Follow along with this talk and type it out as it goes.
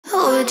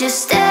would you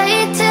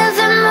stay till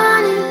the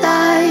morning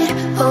light?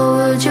 Or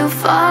would you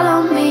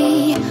follow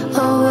me?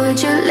 Or would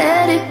you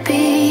let it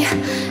be?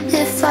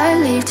 If I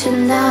leave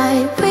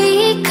tonight,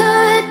 we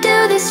could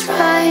do this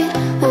right.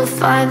 We'll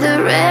find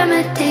the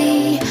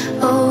remedy.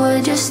 Or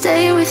would you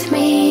stay with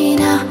me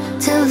now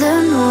till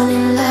the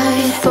morning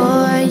light?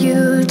 Before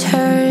you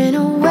turn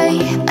away,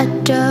 I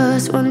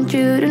just want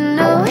you to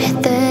know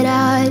that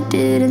I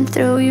didn't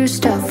throw your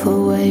stuff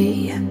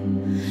away.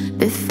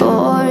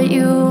 Before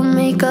you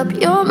make up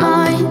your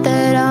mind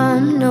that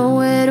I'm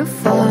nowhere to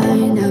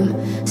find,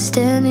 I'm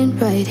standing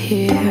right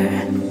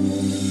here.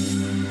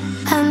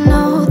 I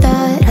know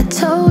that I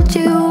told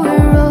you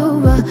we're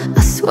over,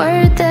 I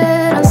swear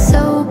that I'm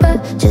sober.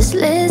 Just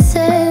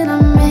listen,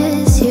 I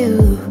miss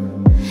you.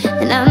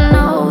 And I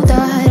know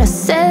that I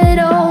said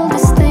all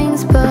these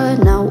things,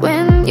 but now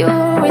when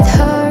you're with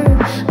her,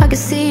 I can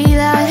see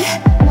that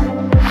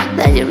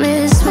you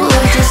miss me.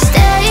 Would you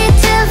stay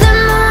till the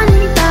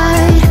morning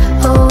light?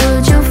 Or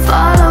would you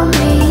follow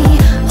me?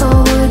 Or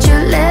would you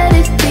let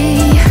it be?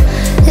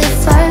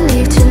 If I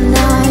leave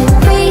tonight,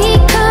 we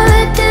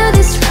could do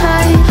this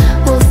right.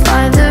 We'll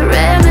find the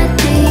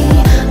remedy.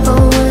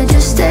 Or would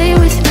you stay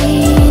with me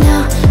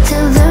now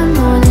till the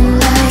morning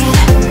light?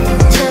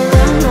 Till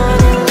the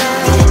morning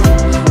light.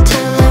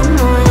 Till the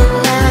morning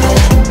light.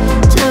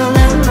 Till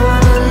the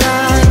morning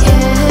light,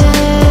 yeah.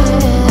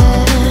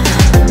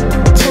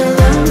 Till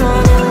the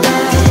morning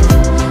light.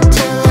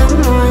 Till the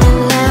morning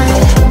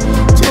light.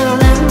 Till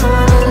the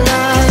morning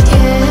light,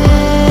 yeah.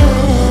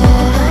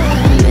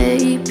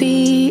 Maybe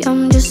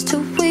I'm just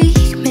too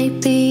weak.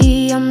 Maybe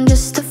I'm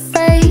just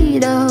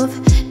afraid of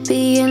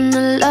being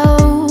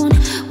alone.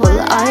 Well,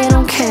 I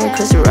don't care,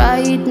 'cause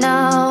right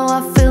now I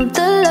feel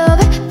the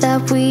love that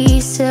we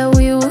said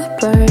we would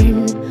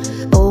burn.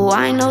 Oh,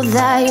 I know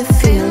that you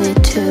feel it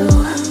too.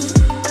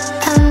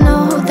 I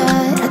know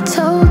that I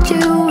told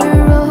you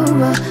we're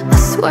over, I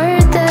swear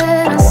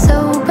that I'm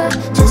sober.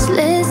 Just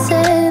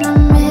listen, I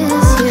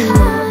miss you.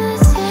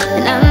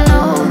 And I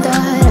know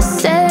that I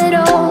said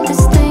all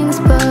these things,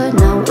 but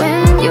now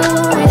when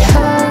you're with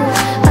her,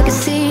 I can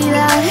see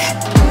that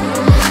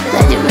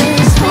you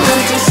miss me.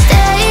 Would you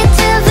stay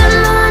till the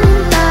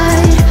morning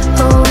light?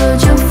 Or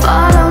would you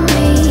follow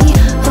me?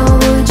 Or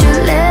would you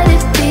let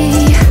it be?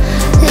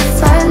 If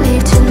I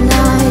leave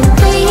tonight,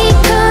 we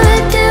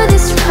could do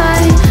this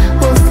right.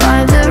 We'll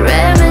find the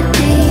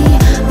remedy.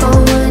 Or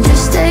would you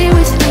stay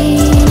with me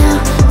now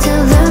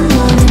till the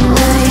morning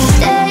light?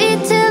 Stay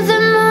till the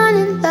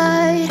morning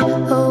light.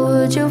 Or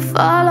would you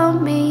follow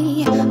me?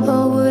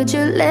 Or would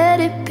you let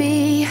it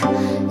be?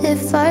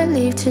 If I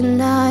leave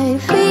tonight,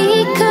 we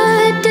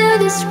could do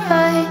this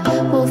right.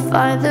 We'll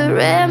find the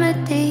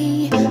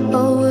remedy.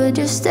 Or would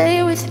you stay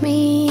with me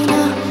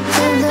now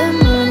till the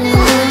morning?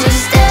 Would you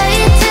stay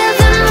till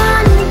the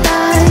morning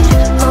light?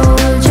 Or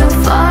would you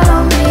follow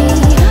me?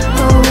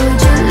 Or would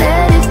you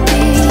let it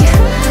be?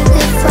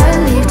 If I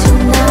leave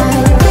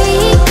tonight, we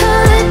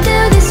could do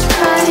this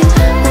right.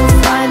 We'll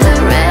find the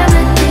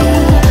remedy.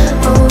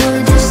 Or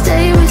would you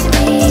stay with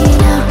me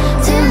now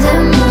till the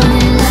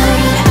morning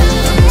light?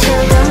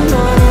 Till the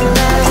morning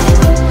light.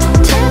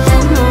 Till the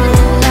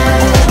morning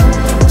light.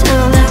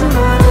 Till the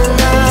morning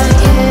light,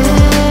 yeah.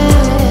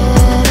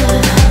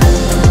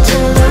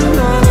 Till the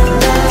morning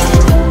light.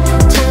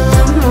 Till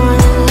the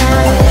morning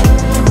light.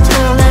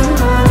 Till the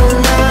morning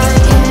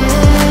light, yeah.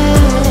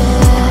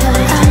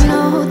 I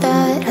know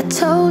that I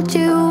told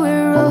you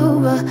we're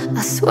over,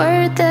 I swear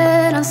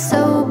that I'm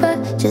sober.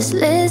 Just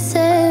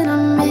listen, I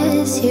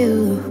miss you.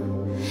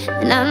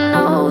 And I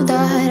know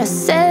that I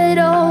said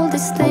all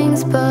these things,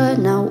 but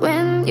now when